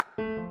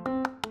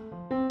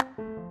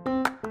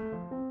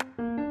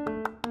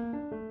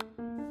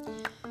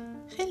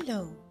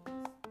Hello,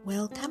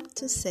 welcome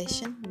to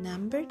session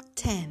number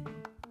 10.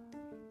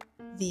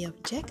 The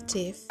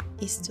objective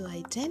is to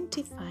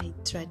identify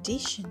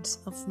traditions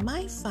of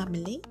my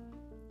family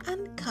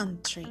and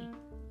country.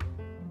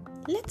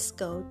 Let's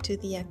go to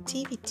the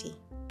activity.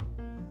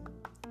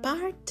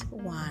 Part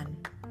 1.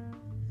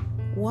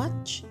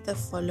 Watch the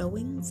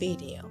following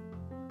video.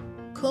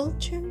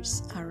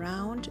 Cultures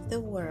around the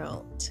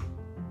world.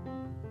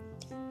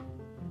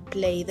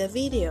 Play the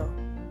video.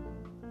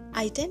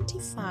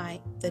 Identify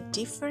the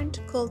different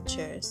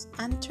cultures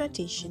and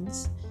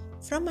traditions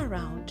from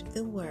around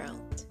the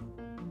world.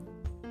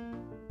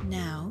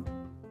 Now,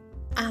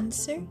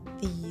 answer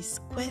these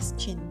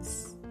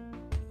questions.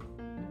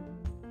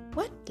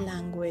 What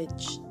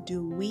language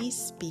do we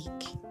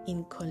speak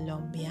in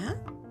Colombia?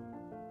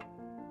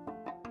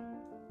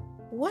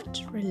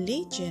 What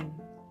religion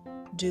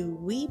do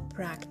we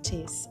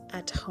practice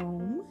at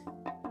home?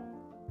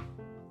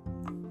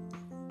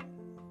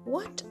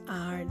 What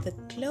are the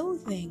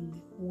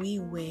clothing we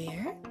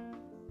wear?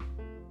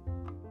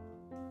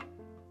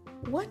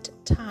 What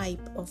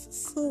type of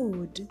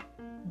food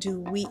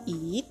do we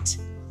eat?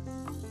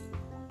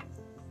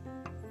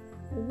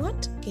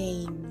 What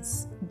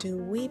games do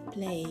we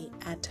play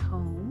at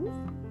home?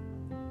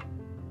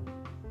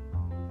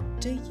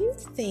 Do you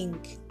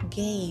think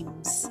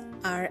games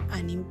are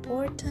an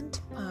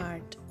important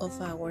part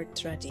of our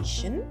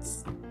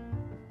traditions?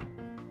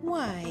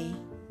 Why?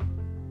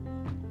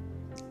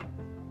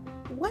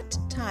 What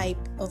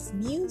type of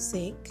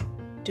music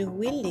do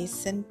we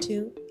listen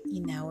to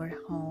in our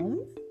home?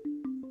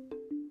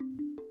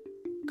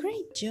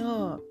 Great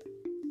job!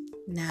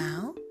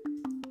 Now,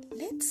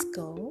 let's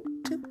go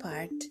to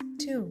part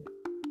 2.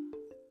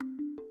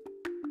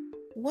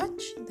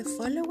 Watch the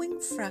following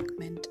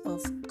fragment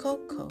of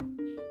Coco,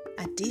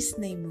 a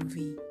Disney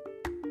movie.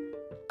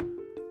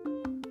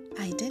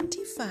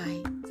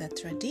 Identify the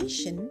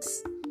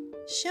traditions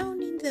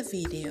shown in the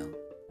video.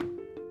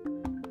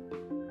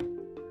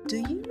 Do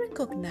you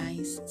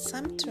recognize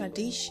some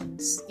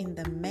traditions in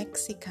the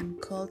Mexican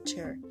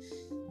culture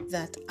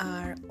that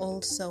are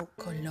also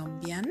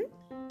Colombian?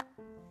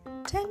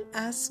 Tell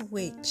us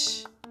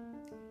which.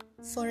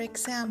 For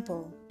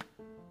example,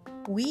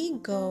 we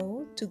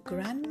go to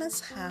Grandma's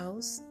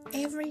house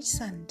every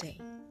Sunday.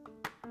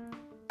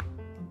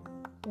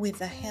 With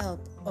the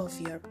help of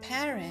your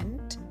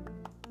parent,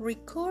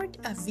 record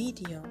a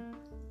video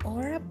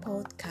or a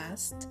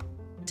podcast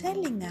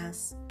telling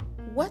us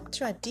what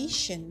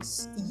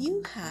traditions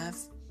you have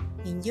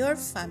in your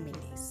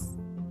families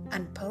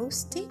and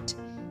post it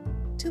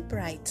to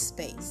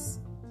Brightspace.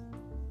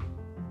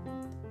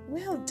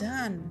 Well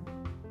done!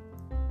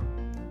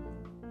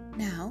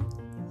 Now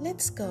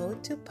let's go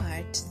to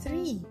part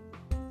 3.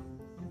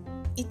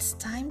 It's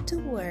time to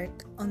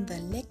work on the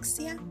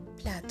Lexia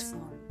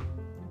platform.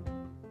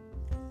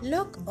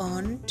 Log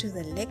on to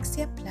the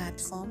Lexia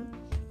platform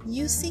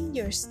using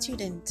your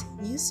student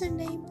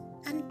username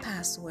and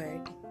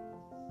password.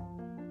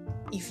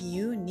 If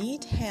you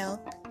need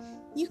help,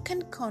 you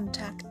can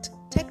contact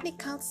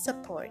technical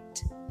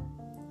support.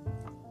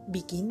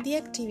 Begin the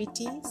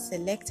activity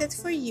selected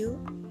for you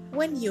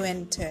when you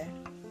enter.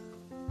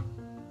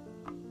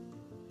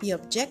 The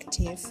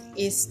objective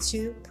is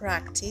to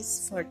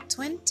practice for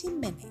 20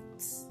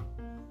 minutes.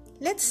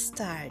 Let's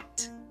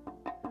start.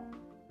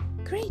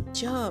 Great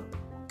job!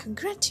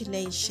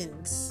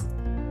 Congratulations!